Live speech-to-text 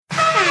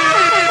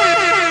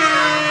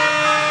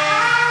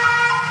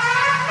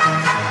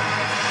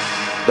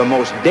the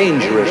most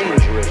dangerous.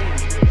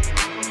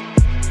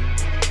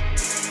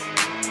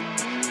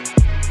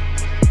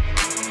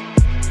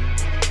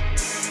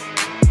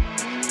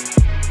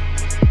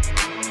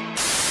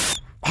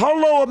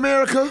 Hello,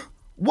 America.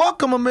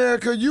 Welcome,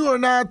 America. You are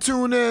now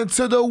tuned in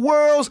to the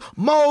world's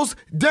most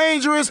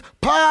dangerous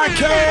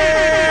podcast.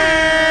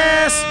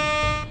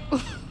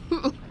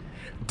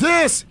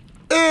 This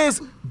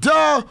is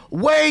the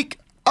Wake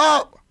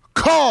Up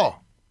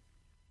Call.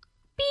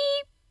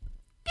 Beep.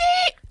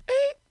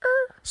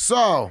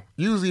 So,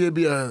 usually it'd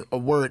be a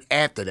word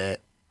after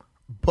that.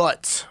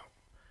 But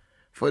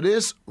for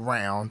this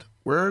round,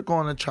 we're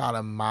going to try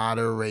to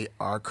moderate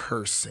our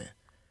cursing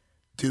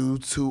due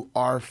to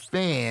our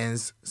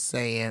fans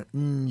saying,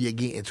 you're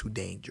getting too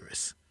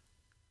dangerous.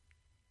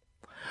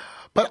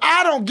 But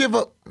I don't give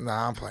up.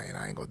 Nah, I'm playing.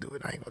 I ain't going to do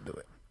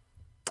it.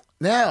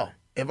 Now,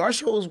 if our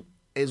show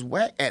is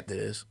whack after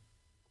this,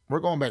 we're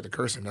going back to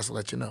cursing. That's to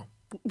let you know.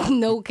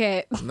 No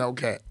cat. No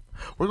cat.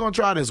 We're going to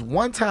try this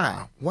one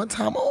time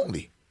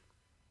only.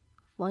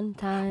 One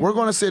time. We're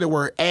going to say the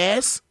word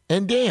ass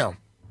and damn.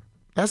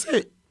 That's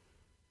it.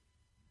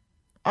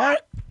 All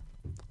right.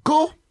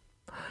 Cool.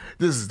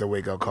 This is the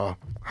Wake Up Call.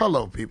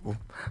 Hello, people.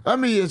 Let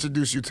me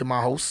introduce you to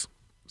my host,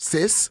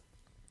 Sis.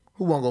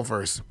 Who want to go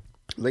first?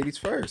 Ladies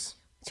first.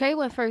 Trey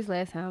went first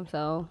last time,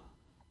 so.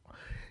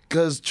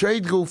 Because Trey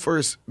go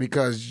first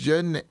because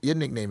your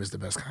nickname is the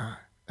best kind.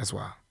 That's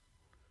why.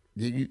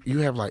 You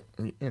have like,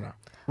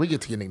 we get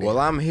to your nickname. Well,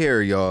 I'm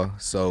here, y'all,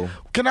 so.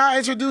 Can I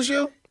introduce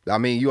you? I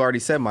mean, you already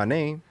said my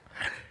name.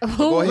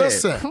 Go ahead.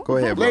 Listen. Go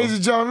ahead, bro. Ladies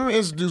and gentlemen, let me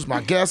introduce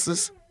my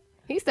guests.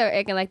 He started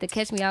acting like the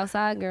Catch Me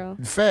Outside girl.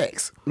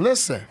 Facts.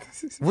 Listen,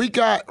 we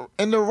got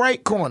in the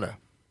right corner,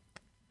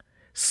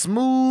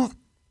 smooth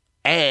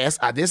ass.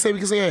 I did say we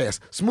can say ass.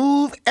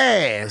 Smooth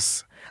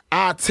ass.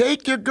 I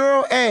take your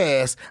girl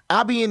ass.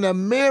 I be in the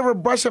mirror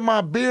brushing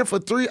my beard for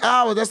 3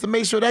 hours. That's to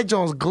make sure that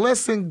Jones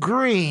glisten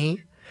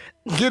green.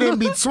 Get in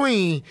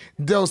between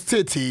those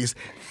titties.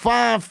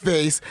 Fine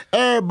face.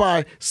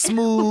 Everybody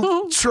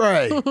smooth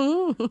Trey.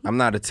 I'm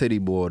not a titty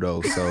boy,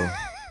 though, so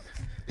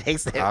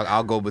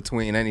I'll go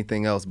between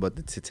anything else but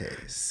the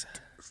titties.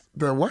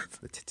 The what?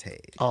 The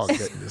titties. Oh,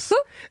 goodness.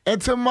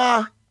 And to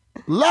my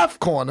left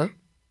corner,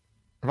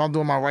 if I'm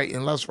doing my right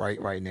and left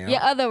right now.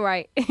 Your other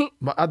right.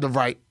 My other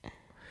right.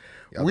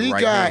 We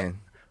right got hand.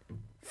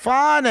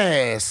 fine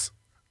ass.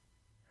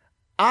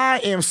 I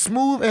am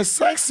smooth and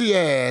sexy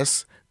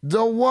ass.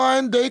 The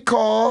one they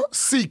call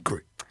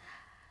Secret.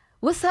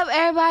 What's up,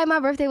 everybody? My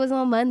birthday was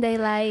on Monday,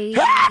 like.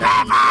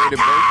 Happy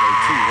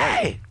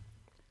birthday,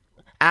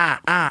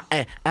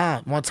 too,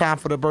 right? One time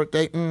for the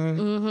birthday.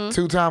 Mm-hmm.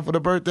 2 times for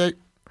the birthday.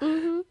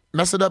 Mm-hmm.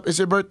 Mess it up. It's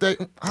your birthday.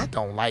 I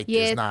don't like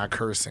this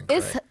non-cursing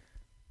crap.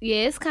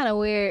 It's kind of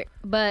weird,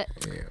 but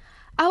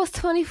I was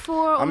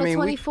 24 on the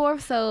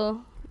 24th,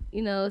 so,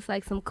 it's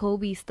like some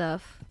Kobe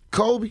stuff.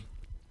 Kobe?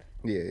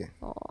 Yeah.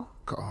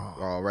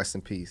 Oh, rest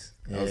in peace.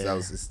 Yeah. That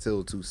was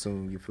still too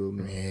soon, you feel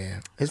me?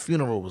 Yeah. His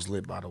funeral was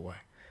lit, by the way.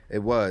 It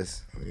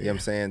was. You know what I'm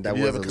saying? That if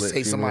you was ever a could lit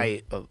say funeral.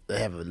 somebody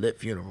have a lit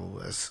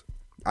funeral,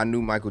 I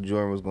knew Michael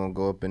Jordan was gonna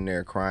go up in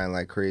there crying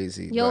like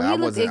crazy. Yo, but he I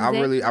looked wasn't.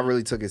 exactly- I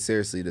really took it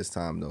seriously this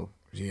time though.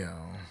 Yeah.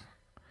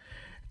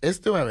 It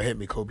still haven't hit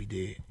me. Kobe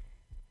did.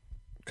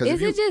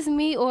 Is it just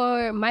me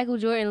or Michael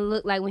Jordan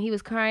looked like when he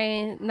was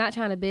crying, not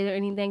trying to bid or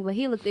anything, but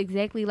he looked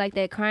exactly like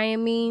that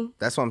crying meme?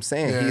 That's what I'm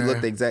saying. Yeah. He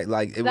looked exactly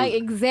like it Like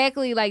was.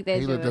 exactly like that.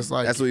 He looked Jordan. just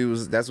like That's what he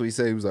was. That's what he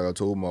said. He was like, I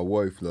told my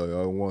wife like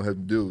I don't want to have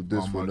to deal with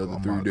this for another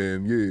 3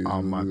 damn years.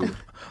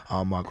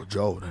 I'm Michael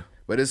Jordan.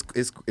 But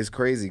it's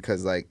crazy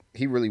because like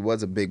he really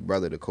was a big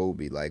brother to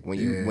Kobe. Like when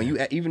you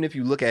even if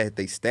you look at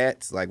the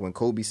stats, like when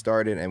Kobe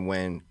started and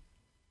when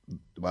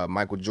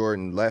Michael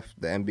Jordan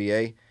left the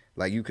NBA,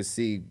 like you could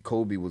see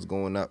Kobe was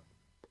going up.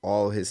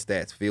 All his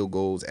stats, field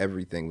goals,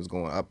 everything was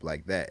going up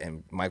like that,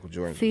 and Michael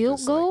Jordan field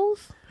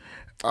goals.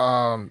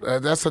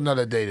 That's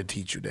another day to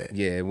teach you that.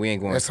 Yeah, we ain't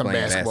going to explain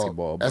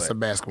basketball. That's but a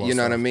basketball. You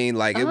know what I stuff. mean?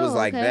 Like it was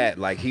like okay. that.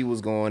 Like he was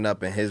going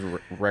up, and his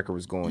record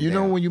was going down. You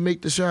know when you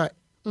make the shot,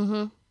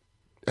 Mm-hmm.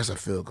 that's a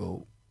field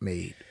goal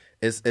made.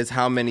 It's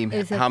how many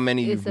It's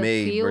you've a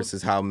made field?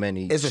 versus how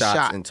many It's a shots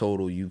shot. in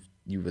total you've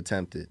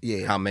attempted.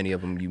 Yeah. How many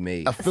of them you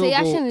made? A field See,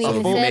 I goal. shouldn't So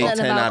even if you say made nothing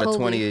 10 about out of Kobe.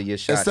 20 of your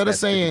shots, Instead of that's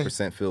saying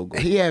 50% field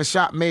goal. He had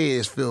shot made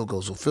as field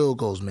goals, so field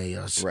goals made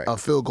Right. a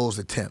field goals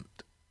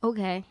attempt.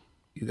 Okay,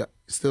 You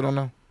still don't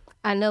know?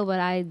 I know, but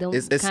I don't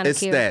It's kind of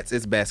care. stats.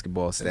 It's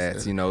basketball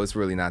stats. It's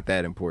really not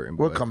that important.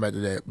 We'll but come back to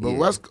that. But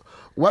Yeah.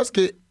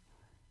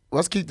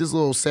 let's keep this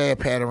little sad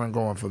pattern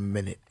going for a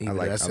minute. I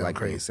like being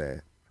crazy.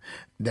 Sad.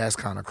 That's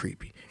kind of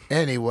creepy.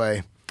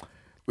 Anyway,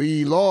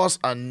 we lost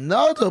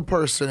another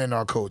person in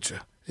our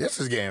culture. This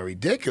is getting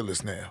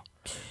ridiculous now.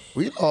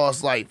 We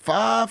lost like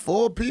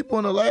 4 people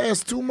in the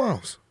last 2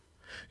 months.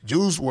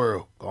 Juice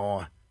WRLD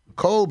gone.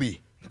 Kobe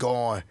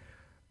gone.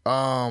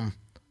 Vanilla.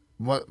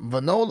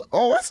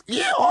 Oh,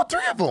 all 3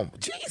 of them.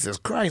 Jesus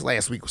Christ,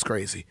 last week was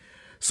crazy.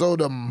 So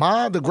the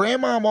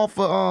grandmom off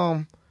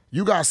of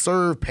You Got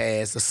Served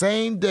passed the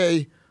same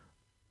day.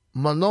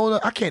 Monona,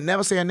 I can't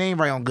never say her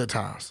name right on Good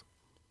Times.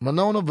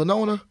 Monona.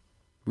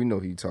 We know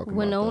who you talking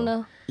Winona.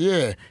 about.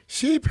 Yeah,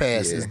 she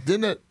passes. Yeah.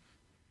 Didn't it?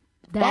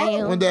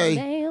 Damn. One day,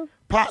 Damn.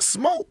 Pop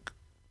Smoke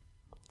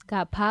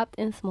Got popped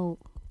and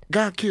smoked.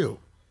 got killed.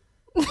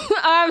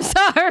 I'm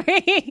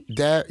sorry.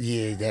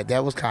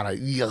 That was kind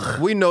of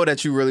We know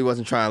that you really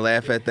wasn't trying to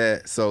laugh at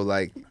that. So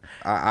like,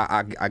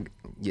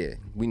 yeah,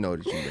 we know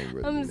that you ain't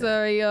really. I'm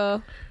sorry,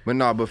 y'all.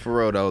 But for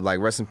real though, like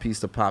rest in peace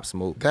to Pop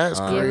Smoke. That's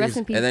crazy. Yeah, rest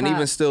in peace. And then Pop.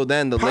 even still,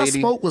 then the Pop lady.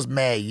 Smoke was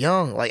mad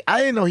young. Like I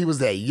didn't know he was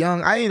that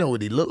young. I didn't know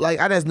what he looked like.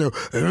 I just knew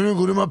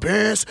go to my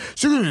pants.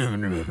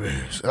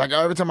 Like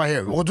every time I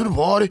hear go to the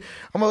party,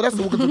 I'm like that's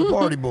the welcome to the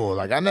party boy.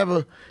 Like I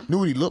never knew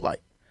what he looked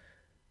like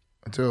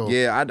until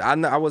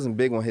I wasn't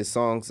big on his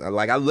songs.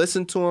 Like I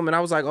listened to him and I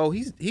was like, oh,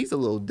 he's a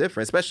little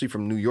different, especially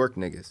from New York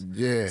niggas.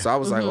 Yeah. So I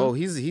was like, oh,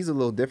 he's a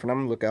little different. I'm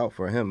gonna look out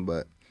for him,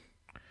 but.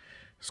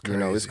 You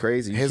know, it's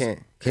crazy. You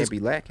can't be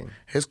lacking.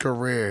 His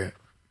career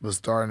was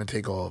starting to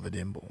take off and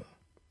then boom.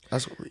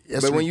 That's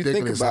but when you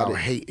think about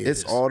it,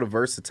 it's all the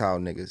versatile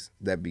niggas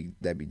that be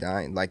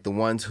dying. Like the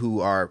ones who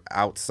are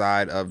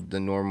outside of the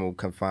normal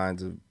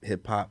confines of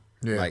hip hop.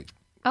 Yeah. Like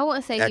I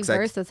wouldn't say he's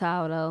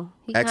versatile though.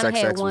 He kind of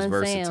had XXX one was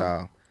versatile.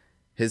 sound.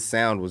 His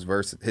sound was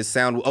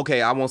versatile.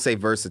 Okay, I won't say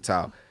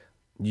versatile.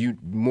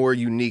 More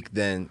unique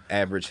than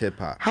average hip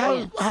hop.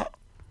 How?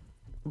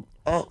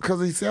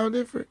 Because he sound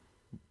different.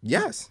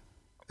 Yes.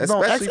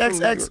 No, Especially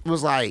XXX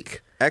was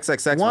like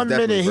XXX one was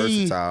definitely minute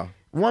versatile.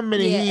 One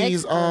minute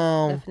he's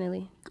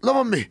definitely.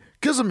 loving me,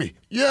 kissing me,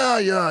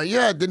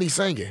 yeah. Then he's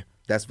singing.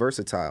 That's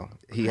versatile.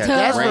 He had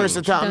That's range.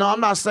 versatile. No, I'm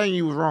not saying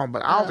you was wrong,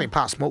 but I don't think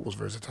Pop Smoke was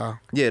versatile.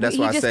 Yeah, that's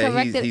why I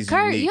say he's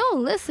Kurt, unique. you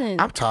don't listen.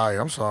 I'm tired.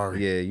 I'm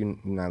sorry. Yeah, you're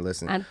not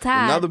listening. I'm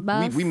tired,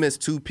 boss. We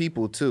missed two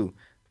people too,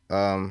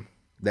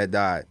 that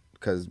died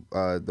because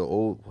the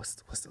old what's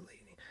the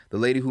lady? The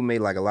lady who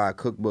made like a lot of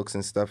cookbooks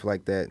and stuff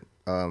like that.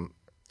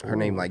 Her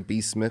name like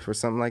B. Smith or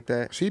something like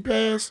that. She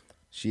passed.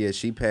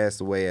 She passed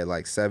away at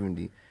like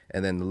 70,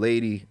 and then the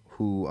lady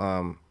who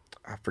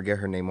I forget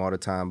her name all the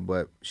time,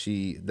 but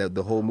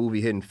the whole movie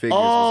Hidden Figures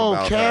was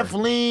about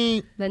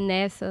Kathleen. The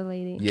NASA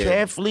lady. Yeah.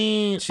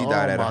 Kathleen. She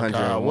died at 101.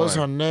 God. What's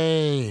her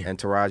name? And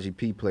Taraji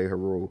P played her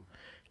role.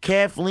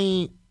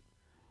 Kathleen.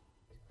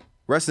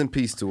 Rest in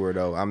peace to her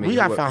though. I mean, We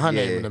got to find her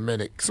name in a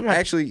minute. Somebody,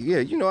 Actually, yeah,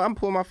 you know, I'm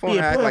pulling my phone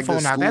Yeah, out pull like your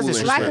this phone out. That's school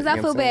and just Right, shit, because you I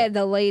know feel what I'm saying? bad.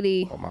 The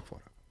lady. Oh, my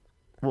fault.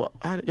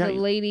 The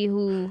lady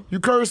who. You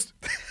cursed?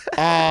 Like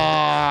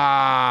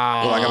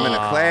I'm in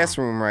a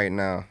classroom right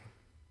now.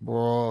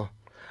 Bro,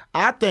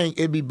 I think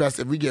it'd be best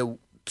if we get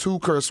 2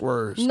 curse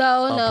words.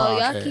 No, on y'all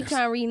podcast. keep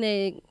trying to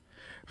renege.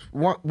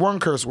 One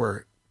curse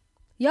word.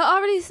 Y'all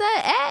already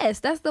said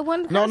ass. That's the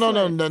one.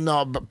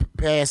 No. But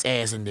pass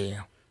ass and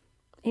then.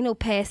 Ain't no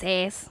pass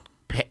ass.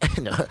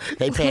 No,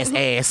 they pass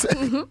ass.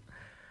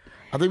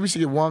 I think we should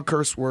get 1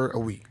 curse word a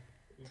week.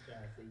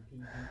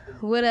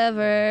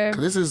 Whatever.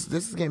 This is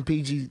getting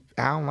PG.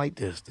 I don't like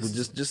this.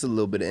 Just a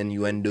little bit of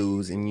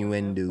innuendos.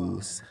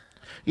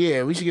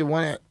 Yeah, we should get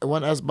one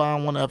S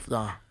bomb, one F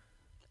bomb.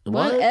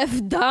 One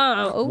F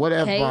dom. Okay. What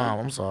F bomb?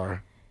 I'm sorry.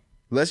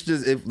 Let's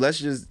just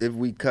if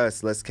we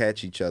cuss, let's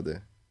catch each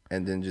other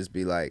and then just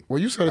be like, Well,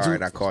 you said it all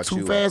right, I caught too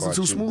you, fast I and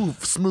caught too you.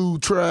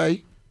 smooth.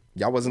 Trey.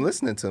 Y'all wasn't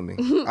listening to me.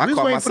 We I was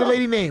caught waiting for the myself.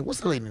 lady name.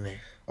 What's the lady name?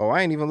 Oh,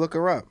 I ain't even look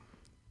her up.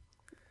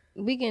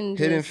 We can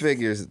Hidden just...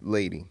 Figures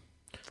lady.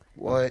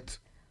 What?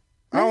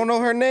 I don't know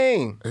her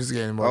name. This is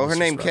getting more Oh, her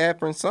name disrespect.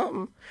 Catherine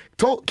something.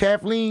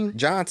 Kathleen.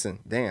 Johnson.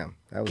 Damn.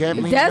 That was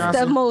Kathleen easy. That's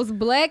Johnson? the most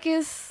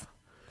blackest.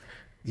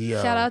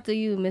 Yeah. Shout out to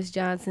you, Miss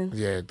Johnson.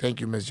 Yeah, thank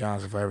you, Miss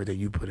Johnson, for everything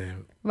you put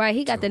in. Right,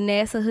 he got the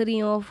NASA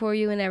hoodie on for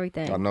you and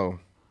everything. I know.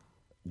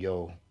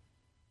 Yo,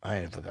 I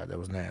ain't forgot that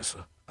was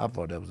NASA. I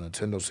thought that was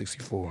Nintendo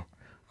 64.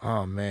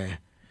 Oh man,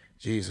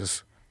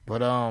 Jesus. But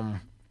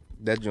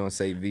That joint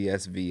say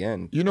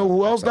VSVN. you know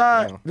who else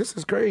died? Now. This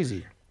is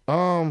crazy.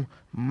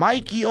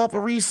 Mikey off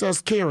of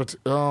Recess Carrot.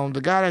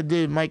 The guy that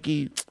did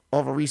Mikey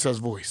off of Recess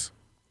voice.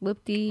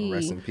 Whoop-dee.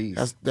 Rest in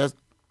peace. That's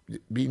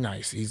be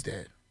nice. He's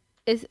dead.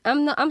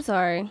 I'm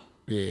sorry.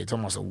 Yeah, talking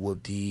about some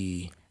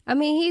whoop-dee. I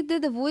mean, he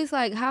did the voice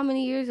like how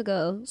many years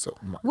ago? So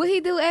What he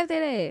do after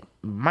that?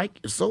 Mike,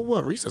 so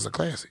what? Recess a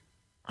classic.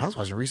 I was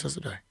watching Recess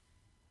today.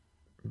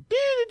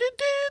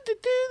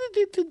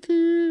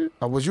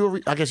 Was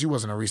you? I guess you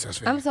wasn't a Recess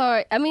fan. I'm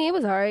sorry. I mean, it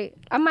was alright.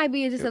 I might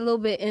be just a little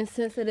bit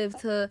insensitive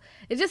to.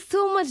 It's just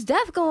too much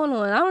death going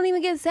on. I don't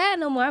even get sad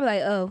no more. I'm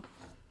like, oh,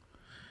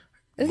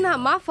 it's not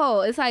my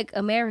fault. It's like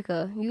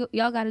America.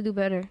 Y'all got to do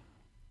better.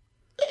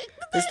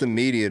 It's the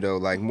media though.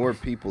 Like more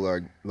people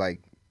are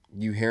like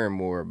you hearing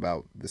more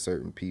about the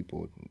certain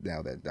people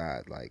now that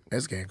died. Like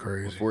It's getting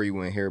crazy. before you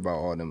went hear about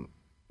all them.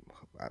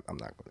 I'm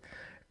not gonna.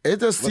 It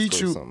just Let's teach go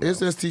to you. something It else.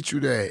 just teach you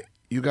that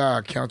you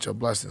gotta count your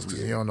blessings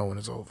because you don't know when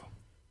it's over.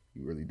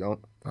 You really don't.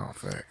 Oh,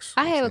 facts.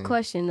 I have a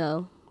question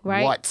though,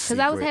 right? What Because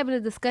I was secret? having a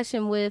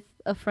discussion with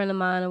a friend of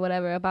mine or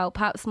whatever about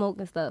Pop Smoke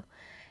and stuff,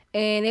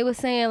 and they were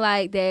saying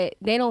like that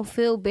they don't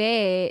feel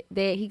bad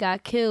that he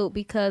got killed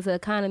because of the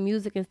kind of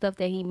music and stuff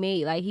that he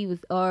made. Like he was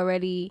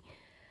already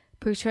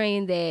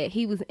portraying that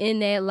he was in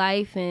that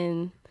life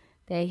and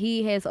that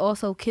he has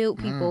also killed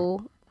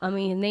people I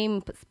mean, his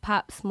name is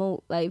Pop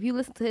Smoke. Like, if you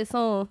listen to his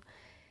song,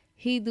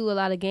 he do a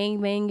lot of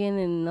gang banging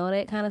and all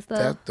that kind of stuff.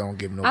 That don't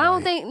give nobody.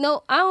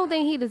 I don't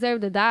think he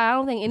deserved to die. I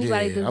don't think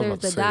anybody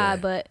deserves to die.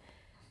 That. But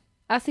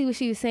I see what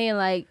she was saying.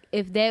 Like,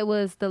 if that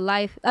was the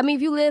life, I mean,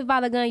 if you live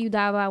by the gun, you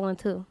die by one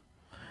too.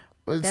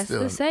 But That's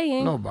still, the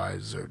saying. Nobody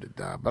deserved to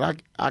die. But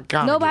I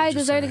kind of Nobody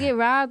deserved to get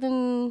robbed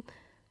and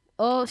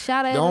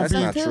shot at. Don't That's be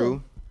not too.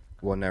 true.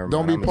 Well, never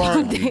Don't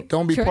mind. be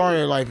don't be part of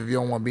your life if you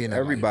don't want to be in that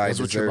Everybody life. That's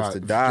what deserves to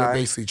die. You're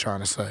basically trying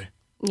to say.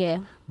 Yeah.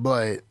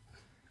 But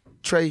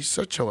Trey,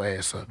 shut your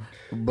ass up.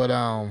 But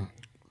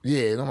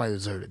yeah, nobody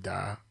deserves to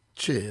die.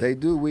 Chill. They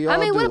do. We all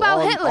mean, do. what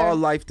about Hitler? All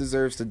life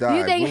deserves to die.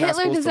 You think We're not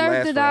Hitler supposed deserved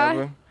last to die?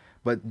 forever,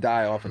 but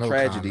die off of No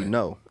tragedy? comment.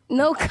 No.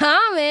 No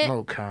comment.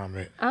 No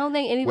comment. I don't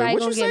think Wait, anybody what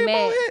gonna you get say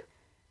mad. about Hit?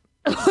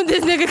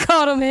 This nigga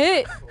called him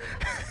Hit.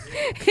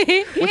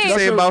 What you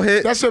say about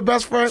Hit? That's your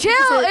best friend. Chill.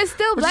 What you say- It's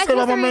still what you Black say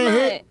about my History man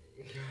Month. Hit?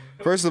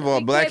 First of all,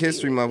 It Black can't be-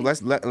 History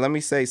Month. Let me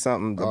say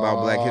something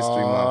about Black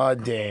History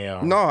Month. Oh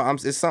damn. No,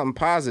 it's something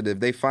positive.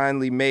 They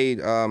finally made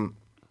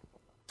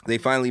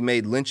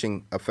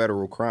lynching a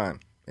federal crime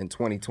in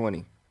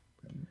 2020.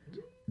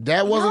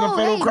 That wasn't No, a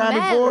federal they crime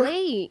mad before.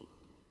 late.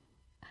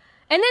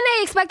 And then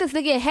they expect us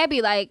to get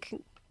happy. Like,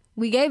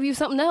 we gave you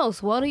something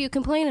else. What are you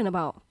complaining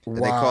about? They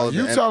call it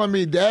you the telling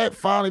me that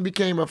finally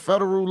became a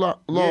federal law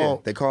Yeah,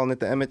 they calling it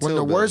the Emmett Till when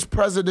the bill. worst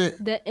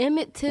president? The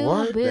Emmett Till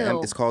What?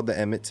 bill. It's called the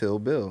Emmett Till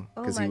bill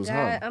Oh because my he was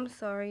God. hung. I'm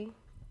sorry.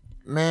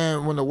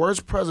 Man, when the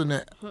worst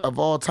president of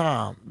all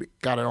time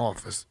got in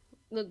office,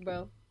 Look,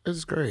 bro.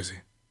 it's crazy.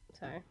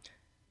 Sorry.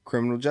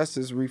 Criminal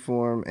justice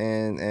reform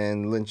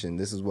and lynching.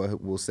 This is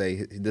what we'll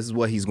say. This is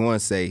what he's going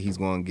to say. He's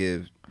going to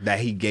give that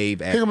he gave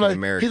He African gonna be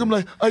Americans.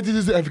 like, I did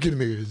this to African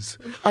Americans.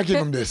 I gave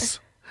him this.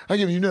 I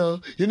gave him,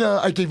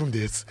 I gave him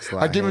this.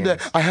 Slide I gave him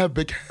that. hands. I have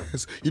big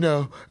hands.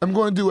 I'm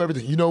going to do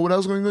everything. You know what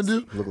else I'm going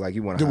to do? Look like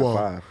you want The a high wall.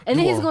 five. And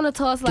then You he's are. going to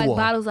toss like You are.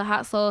 bottles of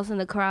hot sauce in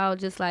the crowd,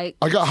 just like.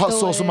 I got hot throw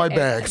sauce it in my at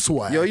bag.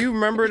 Swag. Yo, you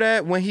remember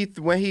that when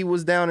he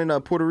was down in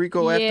Puerto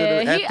Rico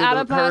Yeah, he after out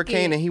the of pocket.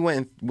 hurricane and he went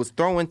and was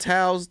throwing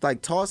towels,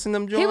 like tossing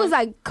them joints? He was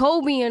like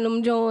Kobe and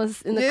them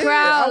Jones in the yeah,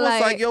 crowd. I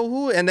was like, yo,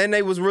 who? And then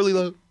they was really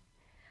like,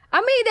 I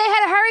mean, they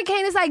had a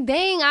hurricane. It's like,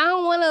 dang, I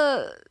don't want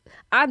to.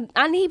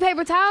 I need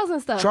paper towels and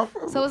stuff. Trump,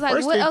 So it's like,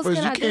 first what thing else first,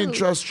 can I you can't do?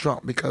 trust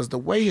Trump because the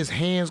way his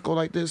hands go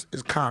like this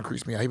is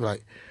concretes me out. He be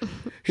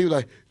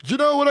like, you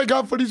know what I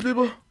got for these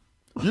people?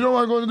 You know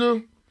what I'm going to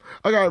do?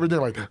 I got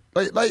everything like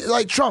that.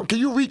 Like Trump, can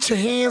you reach your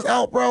hands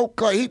out, bro?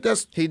 Like he'd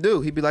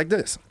be like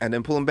this and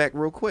then pull them back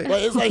real quick.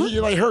 it's like he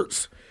like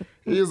hurts.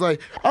 He is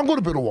like, I'm going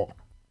to build a wall,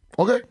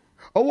 okay?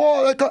 A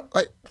wall like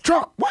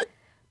Trump. What?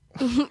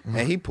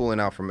 And he pulling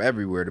out from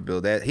everywhere to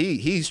build that.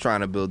 He's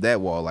trying to build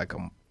that wall like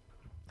a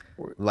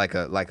switch.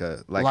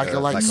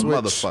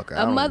 motherfucker.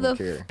 I A don't mother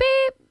even care.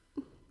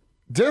 beep.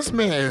 This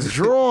man is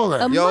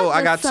drooling. Yo,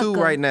 I got motherfucker. 2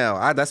 right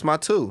now. That's my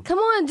 2. Come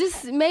on,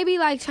 just maybe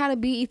like try to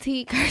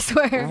BET curse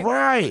word.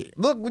 Right.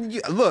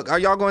 Look. Are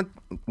y'all going?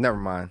 Never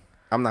mind.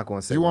 I'm not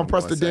going to say. You what want to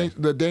I'm press gonna say.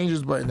 the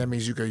dangerous button? That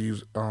means you can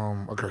use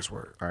a curse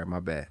word. All right, my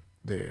bad.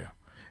 There.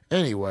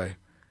 Anyway,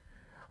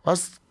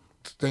 let's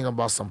think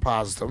about some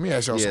positive. Let me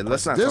ask y'all Yeah, some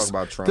let's questions. not talk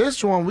about Trump.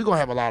 This one, we're going to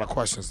have a lot of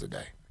questions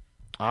today.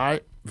 All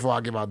right? Before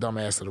I give our dumb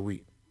ass of the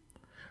week.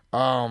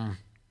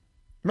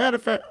 Matter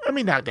of fact, let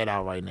me knock that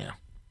out right now.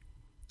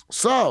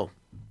 So,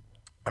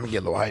 let me get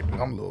a little hype.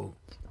 I'm a little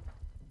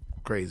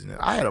crazy now.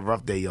 I had a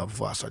rough day, y'all,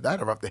 before I started. I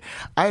had a rough day.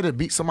 I had to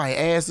beat somebody's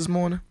ass this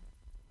morning.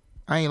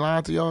 I ain't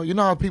lying to y'all. You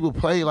know how people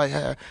play like,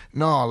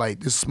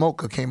 this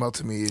smoker came up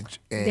to me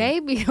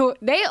and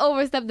They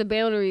overstep the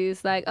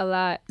boundaries like a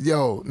lot.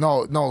 yo,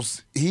 no,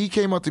 he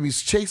came up to me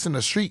chasing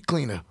a street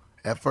cleaner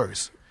at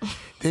first.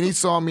 Then he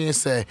saw me and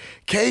said,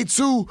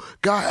 K2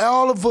 got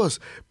all of us.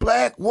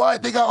 Black,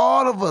 white, they got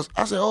all of us.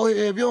 I said, oh,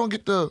 yeah, if you don't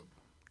get the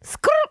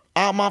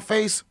out my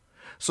face.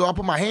 So I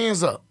put my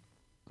hands up.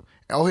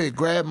 Oh, he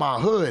grabbed my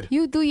hood.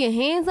 You threw your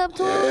hands up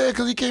to him? Yeah,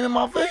 because he came in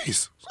my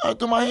face. So I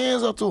threw my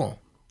hands up to him.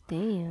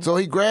 Damn. So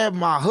he grabbed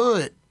my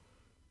hood.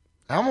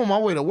 I'm on my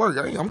way to work.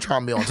 I'm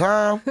trying to be on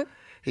time.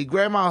 He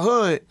grabbed my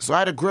hood, so I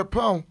had to grip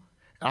him.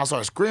 And I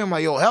started screaming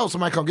like, yo, help,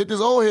 somebody come get this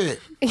old head.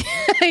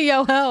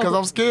 Yo, help. Because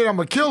I'm scared I'm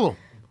going to kill him.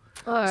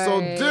 All So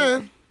right.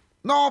 then,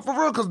 no, for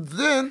real, because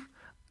then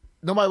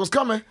nobody was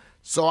coming.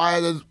 So I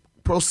had to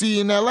proceed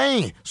in that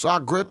lane. So I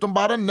gripped him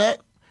by the neck,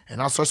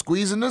 and I started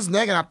squeezing his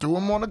neck, and I threw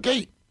him on the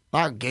gate.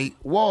 Not gate,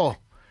 wall.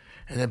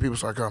 And then people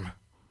started coming.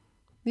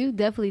 You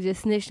definitely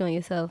just snitched on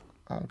yourself.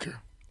 I don't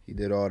care. He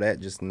did all that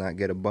just to not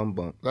get a bum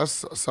bump.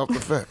 That's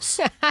self-defense.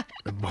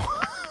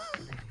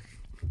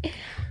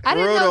 I For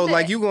didn't real know though, that.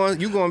 like you going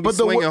to be But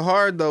swinging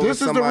hard though. This with is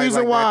the somebody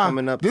reason like that why.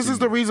 coming up This to is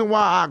the you. reason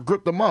why I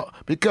gripped him up,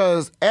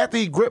 because after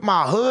he gripped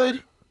my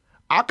hood,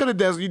 I could have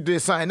did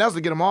something else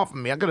to get him off of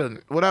me. I could have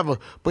whatever,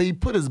 but he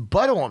put his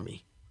butt on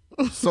me.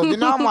 So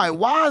then I'm like,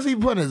 why is he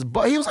putting his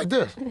butt? He was like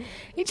this.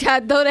 He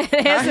tried to throw that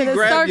ass he in a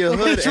grabbed your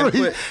circle.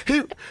 hood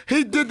and put.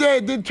 He did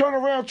that, then turn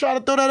around, try to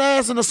throw that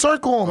ass in a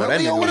circle on me. Oh, that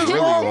Like, yo, nigga what was is really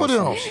wrong on with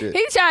some him? shit.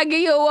 He tried to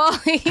give you a wall.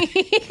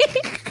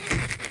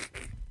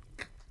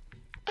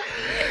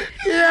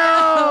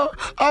 Yo,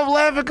 I'm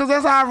laughing because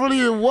that's how really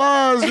it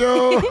was,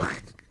 yo.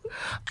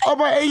 I'm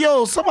like, hey,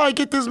 yo, somebody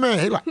get this man.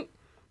 He like,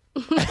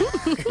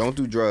 Don't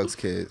do drugs,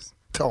 kids,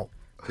 don't.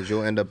 because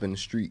you'll end up in the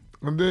street.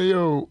 And then,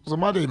 yo, so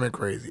my day been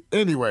crazy.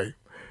 Anyway,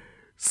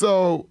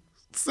 so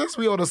since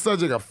we on the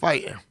subject of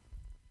fighting,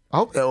 I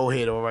hope that old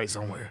head all right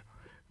somewhere.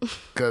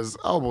 Because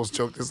I almost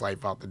choked his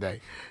life out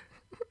today.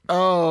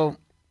 The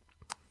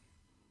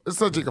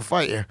subject of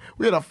fighting.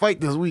 We had a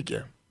fight this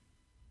weekend.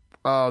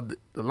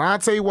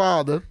 Deontay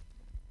Wilder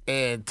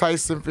and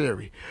Tyson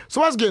Fury.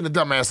 So I was getting the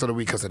dumbass of the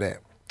week because of that.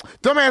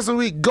 Dumbass of the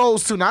week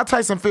goes to, not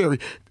Tyson Fury,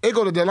 it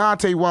go to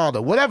Deontay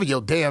Wilder, whatever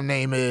your damn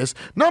name is.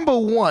 Number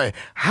one,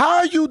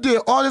 how you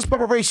did all this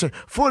preparation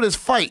for this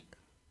fight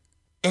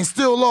and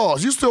still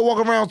lost. You still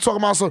walking around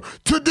talking about something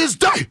to this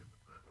day.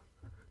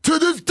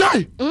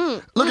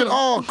 Looking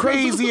all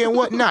crazy and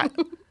whatnot.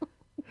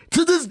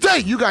 To this day,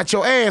 you got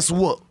your ass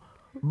whooped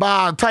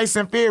by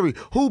Tyson Fury,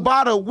 who,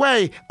 by the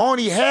way,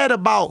 only had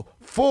about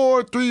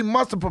 3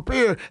 months to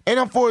prepare. And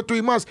in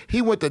 3 months,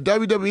 he went to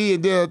WWE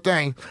and did a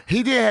thing.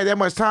 He didn't have that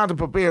much time to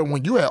prepare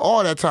when you had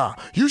all that time.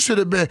 You should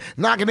have been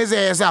knocking his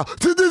ass out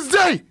to this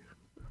day.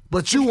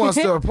 But you want to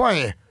start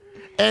playing.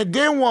 And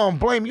then want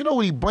to blame, you know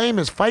what he blamed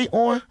his fight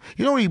on?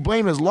 You know what he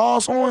blamed his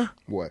loss on?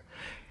 What?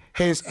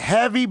 His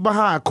heavy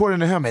behind, according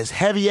to him, his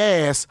heavy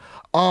ass,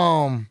 did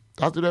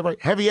I do that right?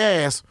 Heavy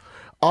ass,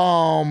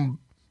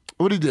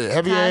 what he did?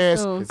 Heavy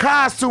ass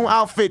costume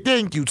outfit.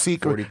 Thank you,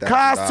 Secret.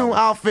 Costume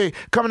outfit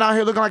coming out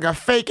here looking like a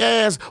fake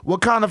ass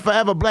Wakanda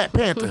Forever Black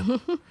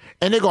Panther.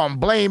 And they're going to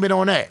blame it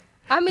on that.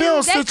 I mean,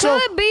 that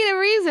could be the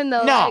reason,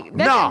 though. No,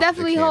 that could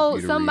definitely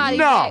hold somebody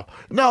back.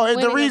 No,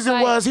 the reason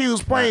was he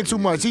was playing too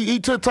much. He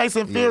took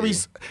Tyson Fury,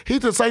 he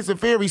took Tyson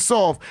Fury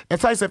soft,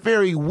 and Tyson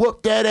Fury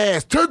whooped that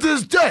ass to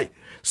this day.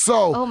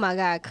 So, oh my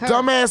God, Kurt.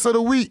 Dumbass of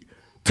the week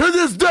to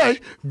this day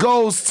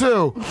goes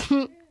to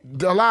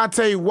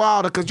Deontay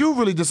Wilder, because you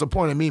really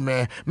disappointed me,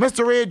 man.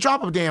 Mr. Red,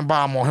 drop a damn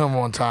bomb on him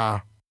one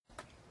time.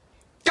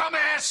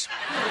 Dumbass!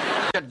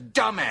 A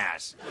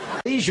dumbass.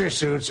 Leisure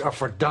suits are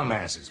for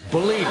dumbasses.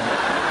 Believe me.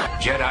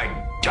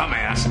 Jedi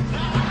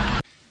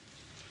dumbass.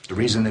 The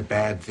reason that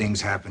bad things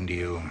happen to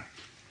you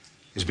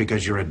is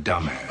because you're a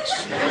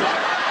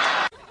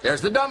dumbass.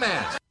 There's the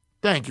dumbass.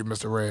 Thank you,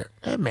 Mr. Red.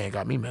 That man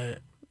got me mad.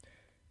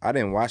 I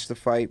didn't watch the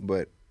fight,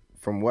 but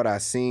from what I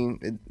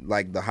seen,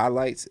 like the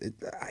highlights,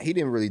 he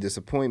didn't really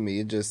disappoint me.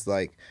 It just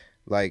like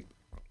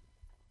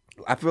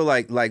I feel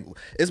like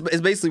it's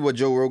basically what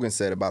Joe Rogan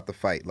said about the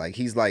fight. Like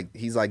he's like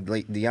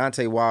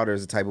Deontay Wilder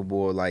is the type of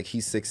boy, like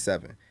he's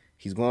 6'7".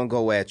 He's gonna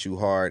go at you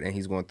hard and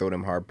he's gonna throw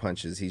them hard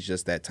punches. He's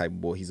just that type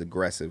of boy. He's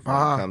aggressive when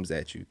he comes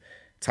at you.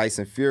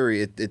 Tyson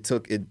Fury, it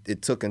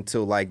took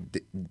until like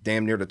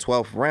damn near the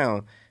 12th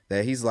round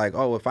that he's like,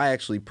 oh, if I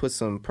actually put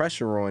some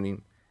pressure on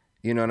him,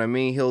 you know what I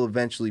mean? He'll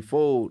eventually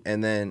fold,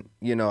 and then,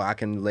 you know, I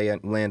can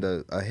land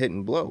a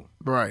hitting blow.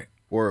 Right.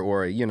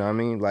 Or you know what I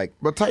mean? Like,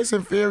 but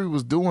Tyson Fury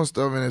was doing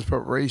stuff in his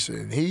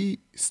preparation. He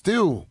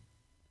still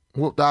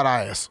whooped that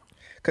ass.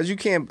 Because you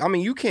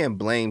can't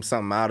blame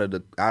something out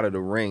of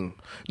the ring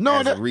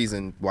as a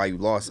reason why you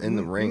lost in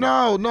the ring.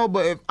 No,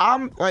 but if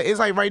I'm like, it's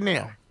like right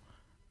now,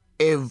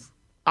 if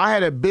I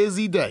had a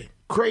busy day,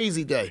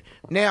 crazy day,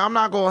 now I'm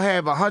not going to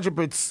have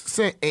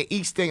 100% in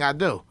each thing I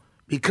do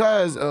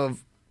because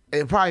of,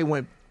 it probably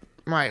went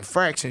my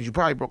fractions. You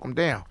probably broke them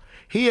down.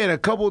 He had a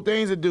couple of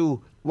things to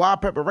do while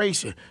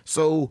preparation.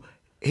 So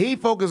he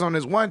focused on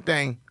this one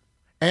thing,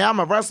 and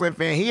I'm a wrestling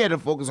fan. He had to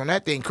focus on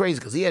that thing crazy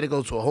because he had to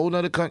go to a whole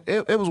nother country.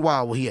 It was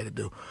wild what he had to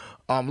do.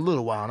 A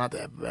little wild, not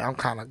that bad. I'm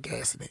kind of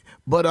gassing it.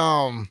 But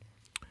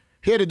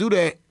he had to do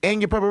that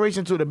and get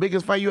preparation to the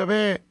biggest fight you ever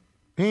had.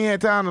 He ain't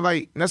had time to,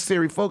 like,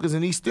 necessary focus,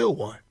 and he still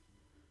won.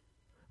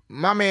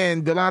 My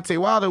man, Deontay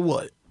Wilder,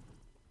 what?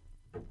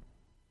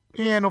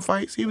 He had no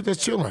fights. He was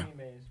just chilling.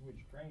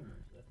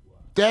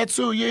 That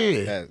too,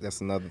 yeah.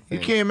 That's another thing.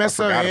 You can't mess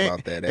up.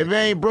 About that, if it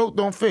ain't broke,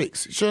 don't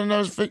fix. Should have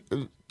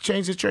never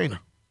changed his trainer.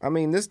 I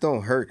mean, this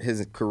don't hurt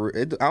his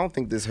career. I don't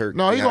think this hurt.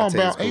 No, he gonna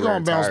bounce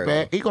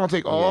back. He gonna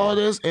take all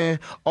this, and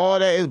all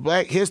that is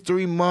Black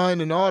History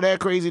Month and all that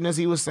craziness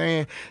he was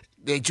saying.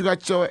 That you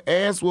got your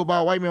ass whooped by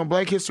a white man on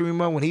Black History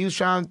Month when he was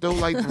trying to throw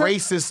like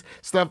racist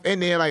stuff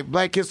in there, like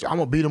Black History. I'm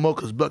gonna beat him up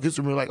because Black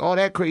History Month, like all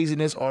that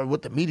craziness or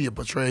what the media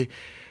portray.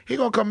 He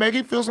gonna come back.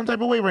 He feel some type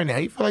of way right now.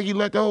 He feel like he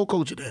let the whole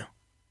culture down.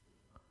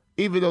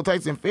 Even though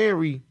Tyson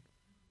Fury,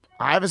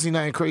 I haven't seen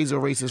nothing crazy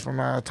or racist from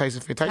Tyson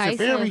Fury.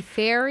 Tyson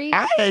Fury?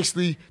 I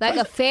actually... Like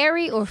a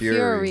fairy or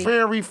Fury?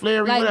 Fury,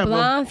 like whatever.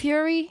 Blonde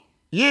Fury?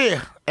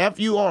 Yeah,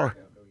 F-U-R.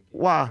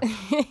 Why?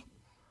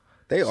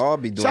 They all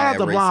be doing Shout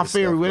that out to Blonde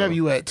Fury, stuff, wherever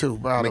you at, too,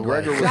 by the way.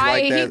 McGregor was Right,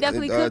 like he that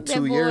definitely cooked that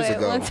 2 years boy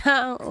ago. one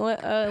time on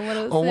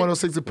 106. On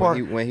 106 Park.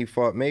 When he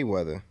fought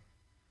Mayweather.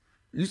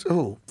 You said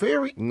who?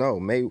 Fury? No,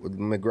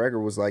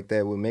 McGregor was like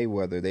that with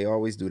Mayweather. They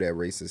always do that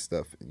racist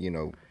stuff, you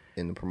know,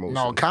 in the promotion.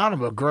 No, Conor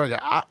McGregor.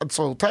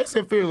 So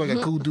Tyson Fury like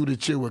a cool dude to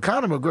chill with.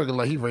 Conor McGregor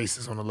like he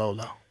racist on the low.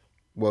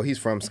 Well, he's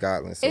from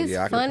Scotland, so It's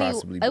yeah, funny. I could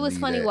possibly It was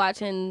believe funny that.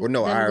 watching them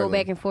Ireland. go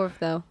back and forth,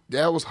 though.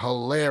 That was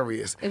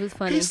hilarious. It was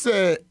funny. He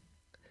said,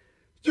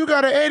 You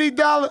got an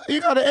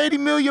 $80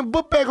 million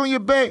book bag on your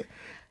back.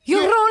 You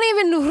don't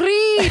even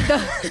read.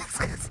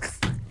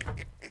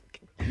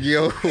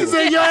 Yo, He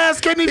said your ass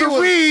can't even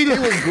read. He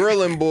was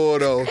grilling boy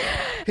though.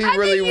 He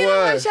really think you the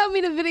one was. showed me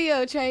the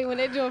video, Trey, when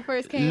that joint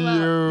first came out.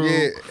 Yo.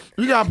 Yeah.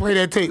 We gotta play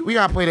that tape.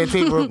 real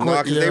quick.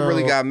 No, because they yo.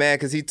 really got mad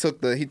because he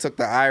took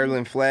the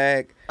Ireland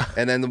flag,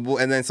 and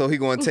then so he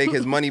gonna take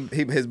his money,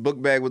 his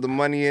book bag with the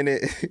money in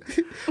it.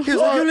 He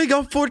was like, "You only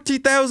got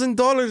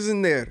 $40,000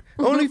 in there.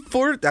 Only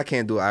 40." I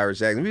can't do an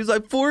Irish accent. He was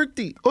like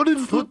 40. Only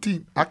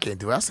 14. I can't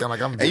do it. I sound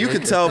like I'm. And you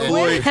can tell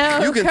Floyd.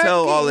 hell You can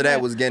tell all of Kirk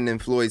that was getting in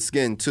Floyd's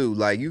skin too.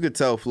 Like you could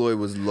tell Floyd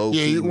was low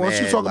key Yeah, once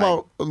mad. you talk like,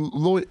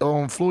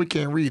 about Floyd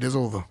can't read, it's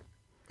over.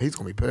 He's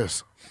gonna be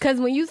pissed. Because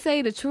when you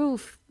say the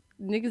truth,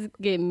 niggas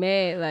get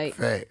mad. Like,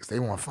 Facts. They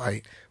want to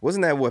fight.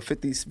 wasn't that what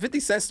 50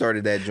 Cent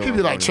started that joint? He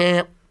be like, on?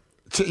 champ.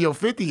 Yo,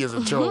 50 is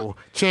a troll.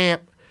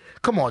 Champ.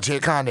 Come on,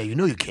 Champ Kanye. You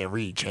know you can't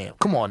read, Champ.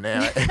 Come on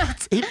now.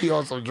 He be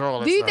also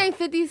drawing. do you think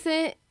 50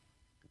 Cent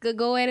could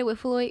go at it with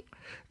Floyd?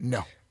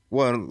 No.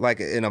 Well, like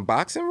in a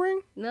boxing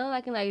ring, No,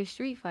 like in like a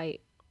street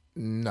fight.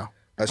 No.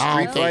 a I street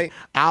don't fight. think-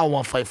 I don't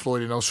want to fight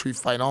Floyd in no street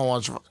fight. I don't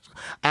want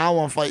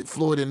to fight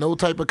Floyd in no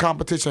type of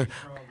competition.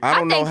 I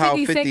don't know think how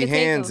 50 Cent 50 could take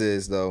hands him.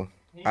 is though.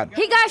 I,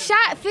 He got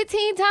shot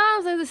 15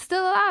 times and is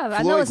still alive. I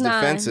know Floyd's it's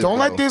not. defensive. Don't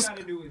let though. this All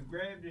you gotta do is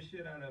grab the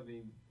shit out of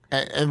him.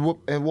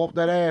 and whoop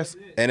that ass.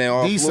 And then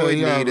all He said Floyd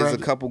he gotta need is a grab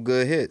it. couple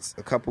good hits,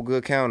 a couple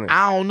good counters.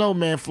 I don't know,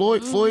 man.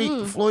 Floyd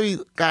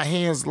Mm-hmm. got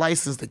hands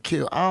licensed to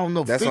kill. I don't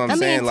know. That's 50 what I'm I mean,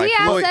 saying. Like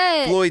T.I.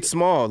 said- Floyd's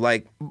small.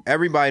 Like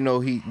everybody know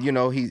he's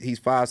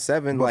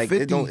 5'7". But Like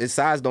 50 his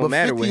size don't but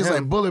matter 50 with is him.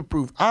 like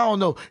bulletproof. I don't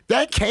know.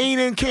 That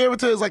Kanan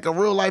character is like a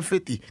real life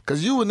 50.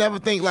 Because you would never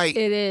think like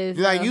It is,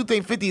 Like though. you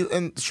think 50 is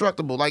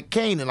indestructible. Like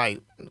Kanan,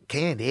 like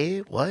Kanan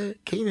dead?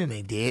 What? Kanan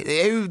ain't dead.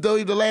 Even though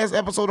he the last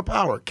episode of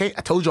Power. I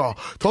told y'all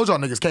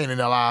niggas Kanan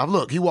alive.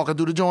 Look, he walking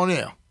through the joint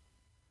now.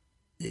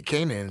 Yeah,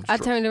 Kanan. I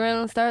turned around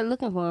and started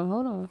looking for him.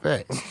 Hold on.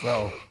 Facts.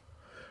 So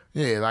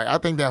yeah, like I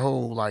think that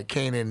whole like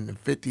Kanan and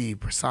 50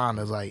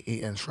 persona is like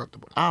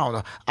indestructible. I don't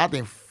know. I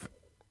think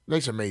they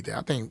should make that.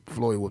 I think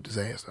Floyd whooped his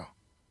ass though.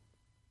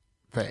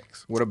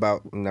 Facts. What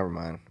about? Never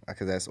mind,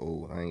 because that's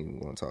old. I ain't even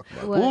want to talk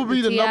about. What would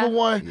be the T.I.? number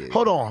one? Yeah.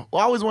 Hold on.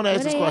 I always want to ask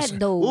Where this they at, question.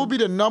 though? What would be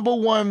the number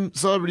one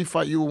celebrity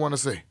fight you would want to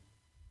see?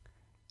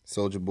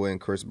 Soldier Boy and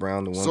Chris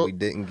Brown, the one So- we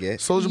didn't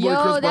get. Soldier Boy,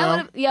 Chris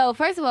Brown.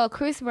 First of all,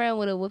 Chris Brown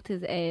would have whooped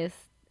his ass.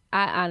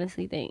 I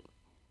honestly think.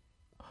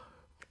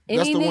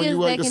 That's Any the one you niggas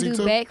like that to can see do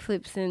too?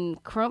 backflips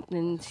and crump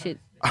and shit,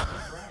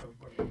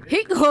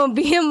 he gonna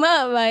beat him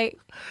up. Like,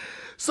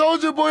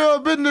 Soldier Boy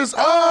on business.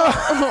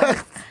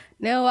 Oh.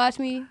 now watch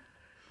me.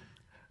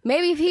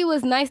 Maybe if he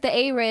was nice to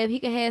A-Rab, he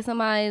could have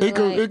somebody.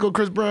 Here go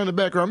Chris Brown in the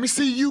background. Let me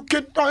see you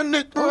can run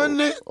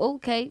it.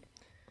 Okay.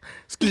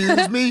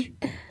 Excuse me,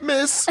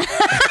 miss.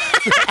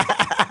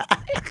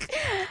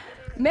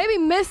 Maybe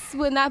Miss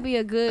would not be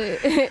a good.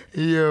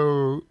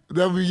 Yo,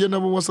 that would be your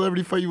number one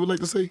celebrity fight you would like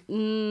to see?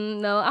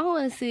 No, I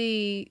want to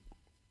see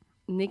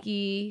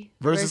Nicki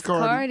Versus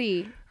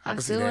Cardi. I can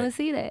see still that. want to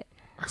see that.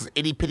 That's an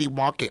itty bitty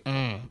market.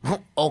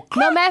 Oh,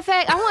 No, matter of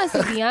fact, I want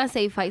to see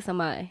Beyonce fight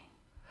somebody.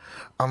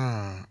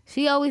 Um.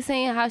 She always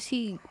saying how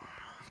she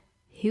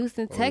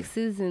Houston,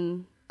 Texas,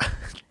 and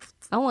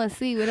I want to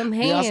see with them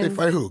hands. Beyonce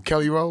fight who?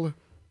 Kelly Rowland?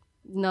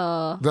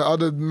 No, The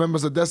other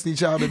members of Destiny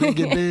Child that didn't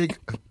get big?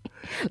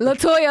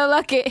 Latoya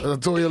Luckett.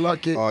 Latoya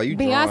Luckett. Oh, you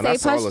drawn. I Beyonce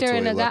saw punched her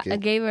and Latoya Luckett.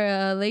 gave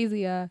her a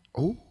lazy eye.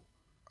 Ooh,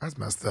 that's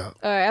messed up.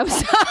 All right, I'm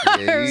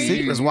sorry. Yeah,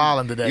 Secret's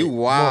wilding today. You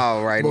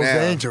wild right most now.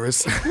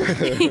 dangerous.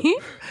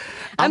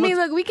 I mean,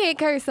 look, we can't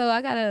curse, so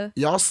I gotta.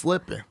 Y'all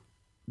slipping.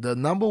 The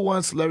number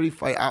one celebrity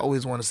fight I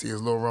always want to see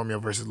is Lil Romeo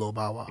versus Lil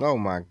Bow Wow. Oh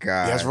my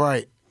God. That's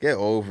right. Get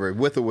over it.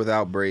 With or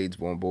without braids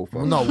on both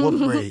of them. No, whoop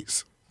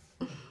braids.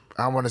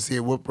 I want to see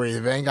it whoop braids.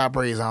 If it ain't got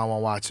braids, I don't want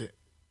to watch it.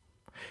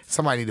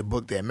 Somebody need to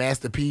book that.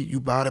 Master P, you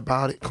bout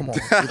it? Come on.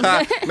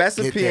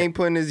 Master Get P that. ain't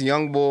putting his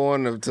young boy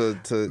on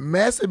to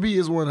Master P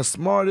is one of the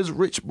smartest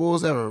rich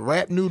boys ever.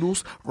 Rap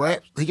noodles.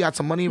 He got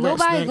some money in rap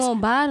Nobody snacks. gonna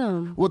buy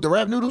them. What, the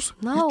rap noodles?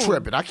 No. You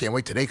tripping. I can't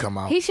wait till they come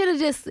out. He should have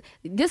just.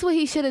 This what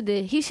he should have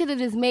did. He should have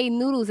just made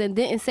noodles and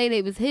didn't say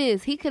they was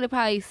his. He could have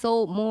probably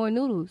sold more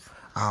noodles.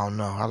 I don't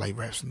know. I like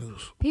rap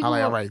noodles. People,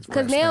 I like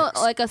because rap now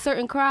snacks. like a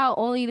certain crowd,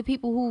 only the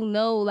people who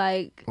know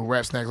like Who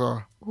rap snacks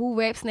are? who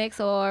rap snacks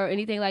or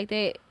anything like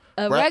that.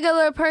 A Rap-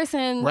 regular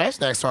person Rap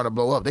snacks starting to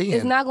blow up. They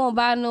is in. not gonna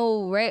buy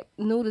no rap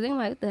noodles. They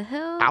like, what the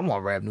hell? I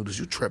want rap noodles.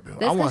 You tripping?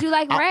 That's because you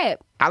like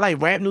rap. I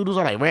like rap noodles.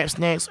 I like rap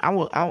snacks. I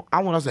want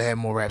us to have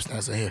more rap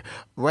snacks in here.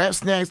 Rap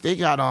snacks. They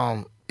got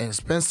in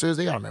Spencer's.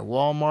 They got them at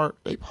Walmart.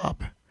 They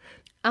popping.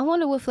 I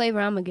wonder what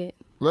flavor I'm gonna get.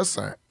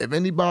 Listen, if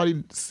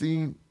anybody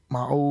seen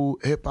my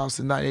old hip hop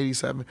since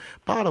 1987,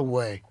 by the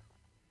way,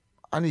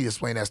 I need to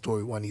explain that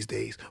story one of these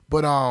days.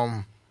 But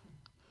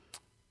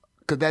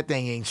cause that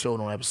thing ain't showed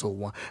on episode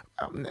 1.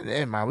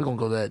 Never mind, we're gonna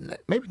go to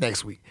that maybe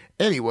next week.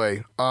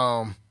 Anyway,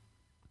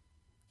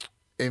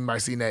 anybody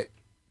seen that?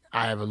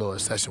 I have a little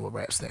obsession with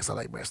rap snacks. I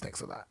like rap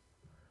snacks a lot.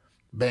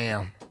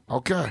 Bam.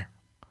 Okay.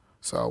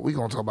 So we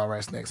gonna talk about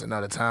rap snacks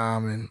another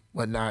time and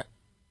whatnot.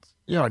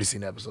 You already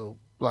seen the episode.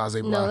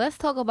 Blase blah. No, let's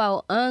talk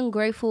about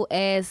ungrateful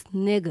ass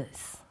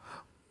niggas.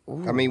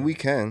 I mean, we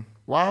can.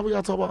 Why we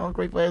gotta talk about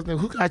ungrateful ass niggas?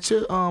 Who got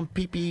your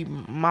pee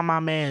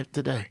mama man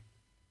today?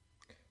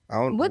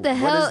 What the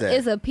hell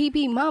is a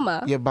pee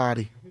mama? Your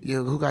body.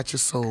 Who got your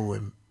soul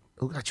and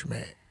who got you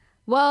mad?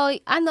 Well,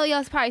 I know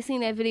y'all's probably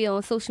seen that video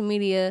on social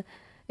media.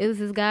 It was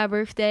his guy's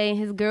birthday, and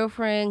his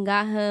girlfriend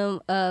got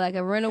him like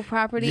a rental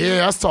property.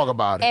 Yeah, let's talk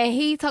about it. And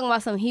he talking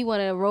about something, he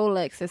wanted a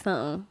Rolex or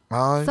something.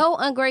 So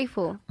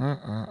ungrateful.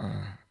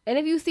 And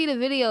if you see the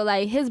video,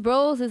 like, his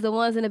bros is the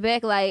ones in the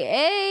back, like,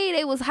 hey,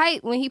 they was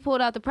hyped when he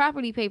pulled out the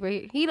property paper.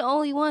 He the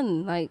only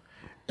one, like.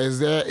 Is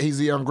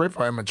he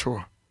ungrateful or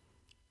immature?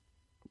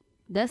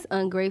 That's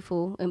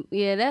ungrateful. And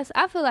yeah,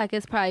 I feel like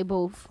it's probably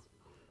both.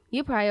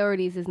 Your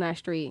priorities is not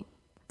straight.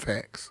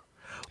 Facts.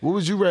 What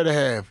would you rather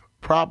have?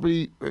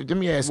 Property? Let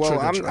me ask. Well,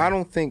 I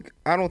don't think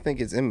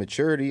it's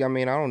immaturity. I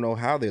mean, I don't know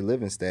how their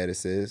living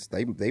status is.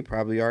 They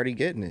probably already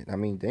getting it. I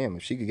mean, damn,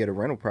 if she could get a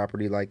rental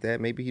property like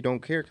that, maybe he don't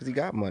care because he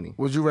got money.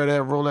 Would you rather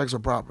have Rolex or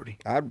property?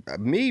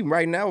 Me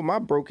right now with my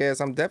broke ass,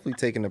 I'm definitely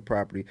taking the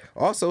property.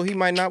 Also, he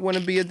might not want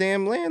to be a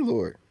damn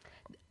landlord.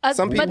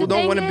 Some people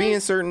don't want to be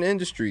in certain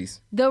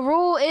industries. The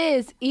rule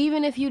is,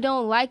 even if you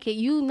don't like it,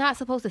 you're not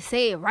supposed to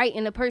say it right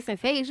in the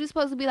person's face. You're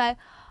supposed to be like,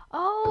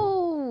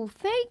 oh,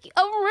 thank you.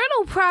 A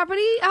rental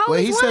property. I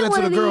always he said it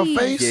to the girl's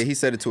face? Yeah, he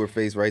said it to her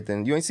face right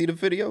then. You ain't see the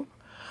video?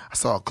 I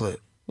saw a clip.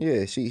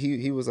 Yeah,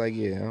 he was like,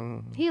 yeah. I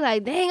don't... He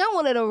like, dang, I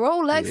wanted a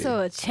Rolex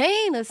or a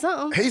chain or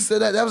something. He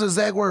said that. That was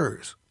exact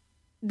words.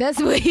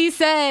 That's what he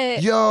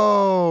said. Yo.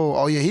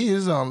 Oh, yeah, he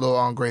is a little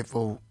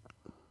ungrateful.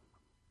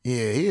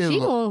 Yeah, he is. She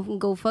gonna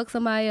go fuck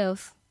somebody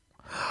else.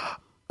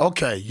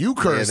 Okay, you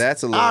curse. Yeah,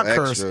 that's a little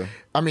extra. Curse.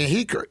 I mean,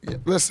 he curse.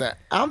 Listen,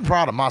 I'm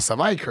proud of myself.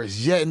 I ain't cursed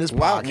yet in this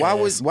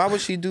podcast. Why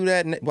would she do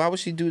that? Why would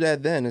she do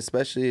that then?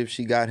 Especially if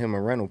she got him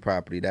a rental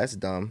property. That's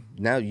dumb.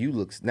 Now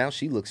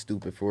she looks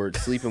stupid for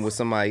sleeping with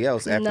somebody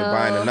else after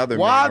buying another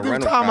man a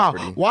rental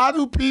property. Why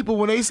do people,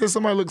 when they say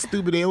somebody looks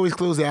stupid, they always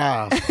close their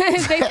eyes?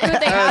 They close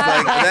their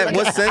eyes.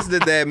 What sense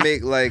did that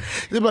make? Like,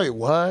 they're like,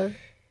 what?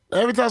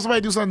 Every time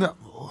somebody do something.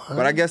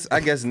 But I guess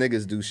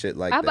niggas do shit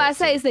like that. I'm about to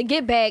say it's a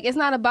get back. It's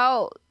not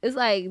about. It's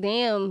like,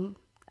 damn,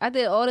 I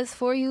did all this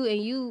for you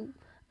and you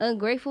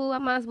ungrateful. I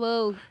might as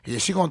well. Yeah,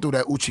 she gonna do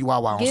that uchi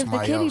wawa on give somebody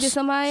the kitty else. to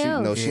somebody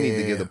else. No, she need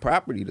to give the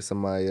property to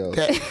somebody else.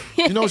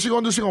 You know what she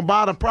gonna do? She gonna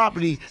buy the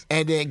property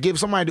and then give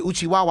somebody the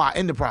uchi wawa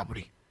in the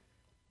property.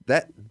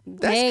 That's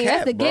Dang, cap,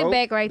 that's the bro. get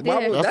back right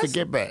there. That's the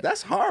get back.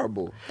 That's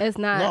horrible. It's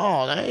not.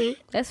 No, that ain't.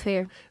 That's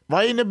fair.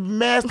 Right in the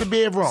master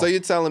bedroom. So you're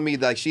telling me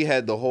like she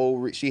had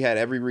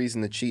every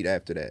reason to cheat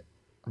after that?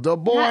 The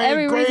boy Not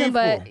every ain't reason,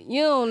 grateful. but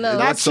you don't know.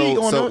 Not cheat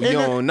on so them. you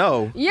don't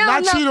know. You don't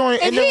Not know. cheat on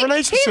And in the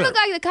relationship. He look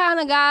like the kind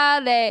of guy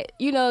that,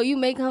 you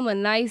make him a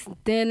nice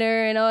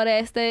dinner and all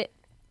that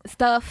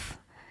stuff.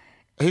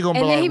 He gonna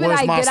And be then like, he be where's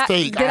like, my did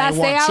steak? I ain't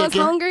say want I was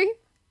chicken. hungry?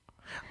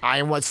 I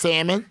ain't want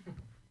salmon.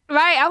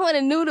 Right, I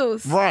wanted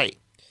noodles. Right.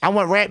 I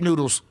want wrap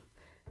noodles.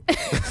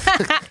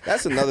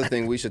 That's another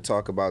thing we should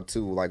talk about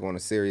too, like on a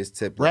serious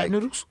tip. Wrap like,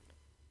 noodles?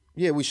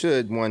 Yeah, we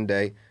should one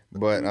day.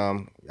 But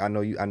I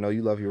know you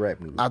love your rap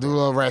noodles. I do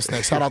love rap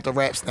snacks. Shout out to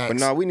rap snacks. But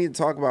no, we need to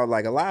talk about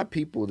like a lot of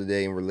people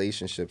today in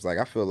relationships. Like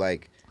I feel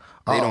like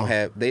they don't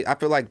have. I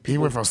feel like people, he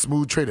went from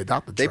Smooth Trey to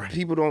Dr. Dre.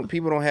 People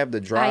don't have the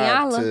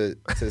drive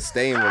to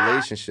stay in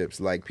relationships.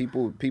 Like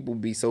people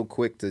be so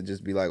quick to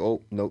just be like,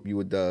 oh nope, you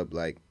a dub.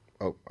 Like,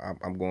 oh,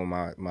 I'm going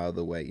my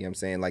other way. You know what I'm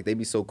saying? Like they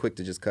be so quick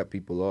to just cut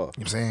people off.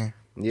 You know what I'm saying?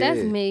 Yeah.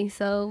 That's me.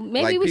 So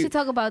maybe Like, we should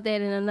talk about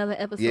that in another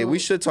episode. Yeah, we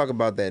should talk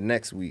about that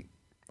next week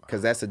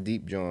because that's a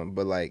deep joint.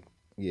 But like,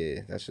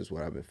 yeah, that's just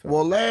what I've been feeling.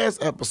 Well,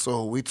 last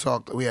episode we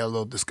had a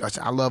little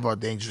discussion. I love our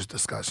dangerous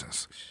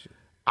discussions.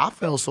 I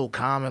felt so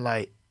calm and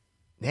like,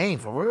 dang,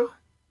 for real?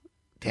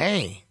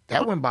 Dang,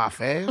 that went by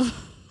fast.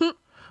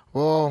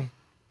 Well,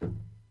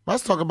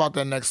 let's talk about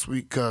that next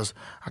week because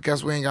I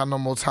guess we ain't got no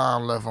more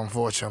time left,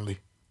 unfortunately.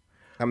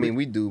 I mean,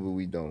 we do, but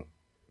we don't.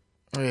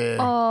 Yeah.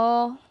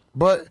 Oh.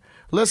 But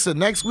listen,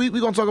 next week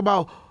we're going to talk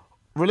about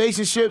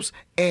relationships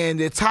and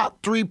the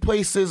top 3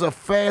 places of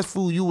fast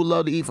food you would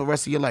love to eat for the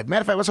rest of your life.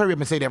 Matter of fact, let's hurry up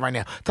and say that right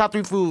now. Top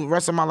 3 food the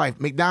rest of my life.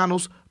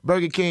 McDonald's,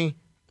 Burger King,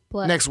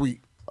 next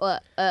week.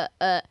 Yeah.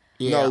 Yeah.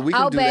 No, we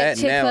can do Outback,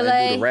 that now and do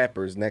Chick-fil-A. the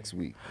rappers next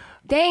week.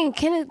 Dang,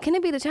 can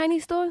it be the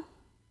Chinese store?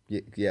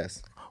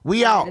 Yes.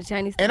 We out. The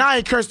Chinese and I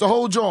ain't cursed the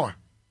whole joint.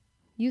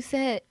 You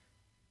said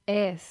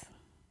ass.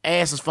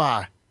 Ass is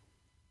fine.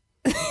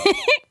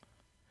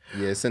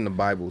 Yeah, it's in the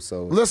Bible,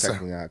 so it's Listen.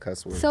 technically not a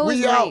cuss word. So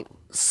We it's out. rape.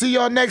 See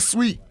y'all next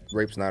week.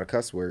 Rape's not a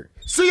cuss word.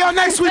 See y'all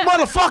next week,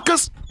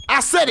 motherfuckers. I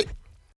said it.